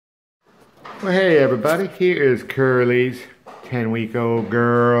Well, hey everybody, here is Curly's 10-week-old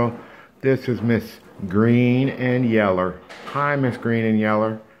girl. This is Miss Green and Yeller. Hi, Miss Green and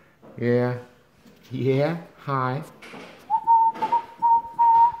Yeller. Yeah, hi.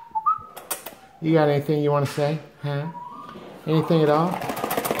 You got anything you want to say, huh? Anything at all?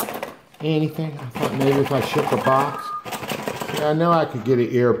 Anything? I thought maybe if I shook a box. Yeah, I know I could get an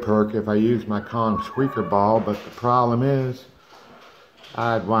ear perk if I used my Kong squeaker ball, but the problem is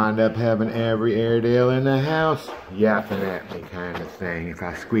I'd wind up having every Airedale in the house yapping at me kind of thing if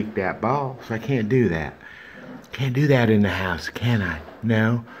I squeaked that ball. So I can't do that. Can't do that in the house, can I?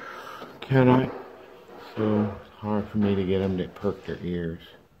 No? Can I? So it's hard for me to get them to perk their ears.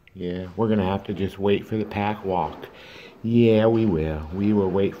 Yeah, we're going to have to just wait for the pack walk. Yeah, we will. We will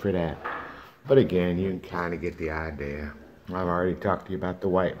wait for that. But again, you can kind of get the idea. I've already talked to you about the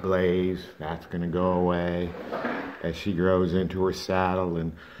white blaze. That's going to go away as she grows into her saddle.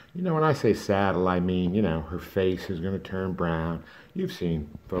 And, you know, when I say saddle, I mean, you know, her face is going to turn brown. You've seen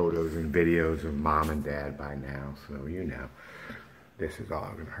photos and videos of mom and dad by now, so you know. This is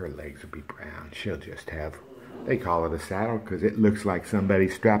all going to, her legs will be brown. She'll just have, they call it a saddle because it looks like somebody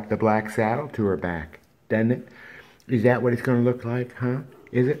strapped a black saddle to her back, doesn't it? Is that what it's going to look like, huh?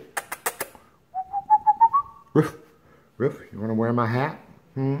 Is it? Roof, roof, you want to wear my hat?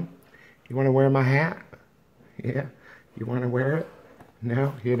 You want to wear my hat? Yeah, you want to wear it?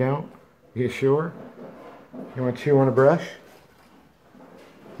 No, you don't? You sure? You want to chew on a brush?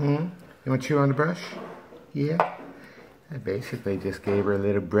 You want to chew on the brush? Yeah. I basically just gave her a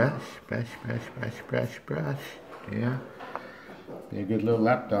little brush. Brush, brush, brush, brush, brush. Yeah. Be a good little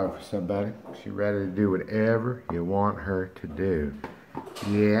lapdog for somebody. She's ready to do whatever you want her to do.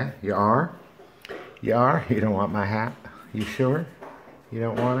 Yeah, you are? You are? You don't want my hat? You sure? You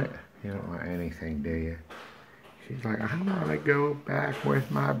don't want it? You don't want anything, do you? She's like, I want to go back with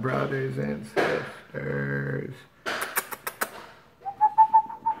my brothers and sisters.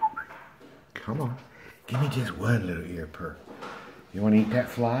 Come on. Give me just one little ear perk. You want to eat that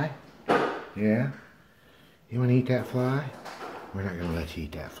fly? Yeah? You want to eat that fly? We're not going to let you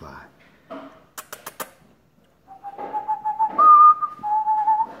eat that fly.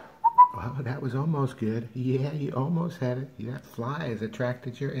 Well, that was almost good. Yeah, you almost had it. That fly has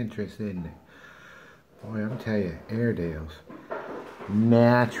attracted your interest, didn't it? Boy, I'm telling you, Airedales,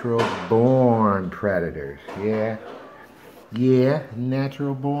 natural born predators. Yeah? Yeah,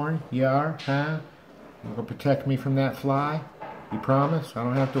 natural born. You are, huh? You gonna protect me from that fly? You promise? I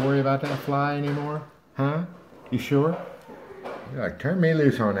don't have to worry about that fly anymore? Huh? You sure? You're like, turn me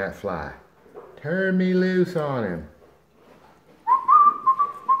loose on that fly. Turn me loose on him.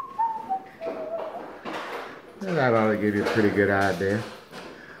 Well, that ought to give you a pretty good idea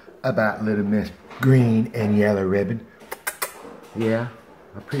about little Miss Green and Yellow Ribbon. Yeah,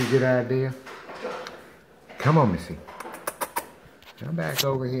 a pretty good idea. Come on, Missy. Come back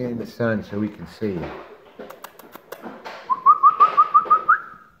over here in the sun so we can see you.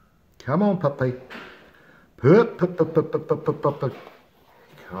 Come on, puppy. Come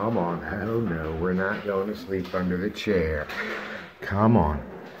on. Oh, no, we're not going to sleep under the chair. Come on.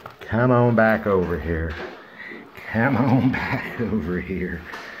 Come on back over here. Come on back over here.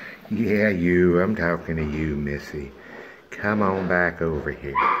 Yeah, you. I'm talking to you, Missy. Come on back over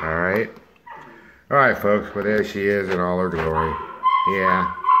here, all right? All right, folks. Well, there she is in all her glory.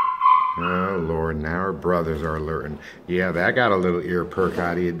 Yeah. Oh, Lord, now her brothers are alerting. Yeah, that got a little ear perk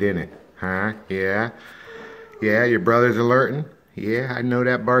out of you, didn't it? Huh? Yeah? Yeah, your brother's alerting? Yeah, I know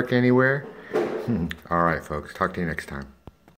that bark anywhere. All right, folks. Talk to you next time.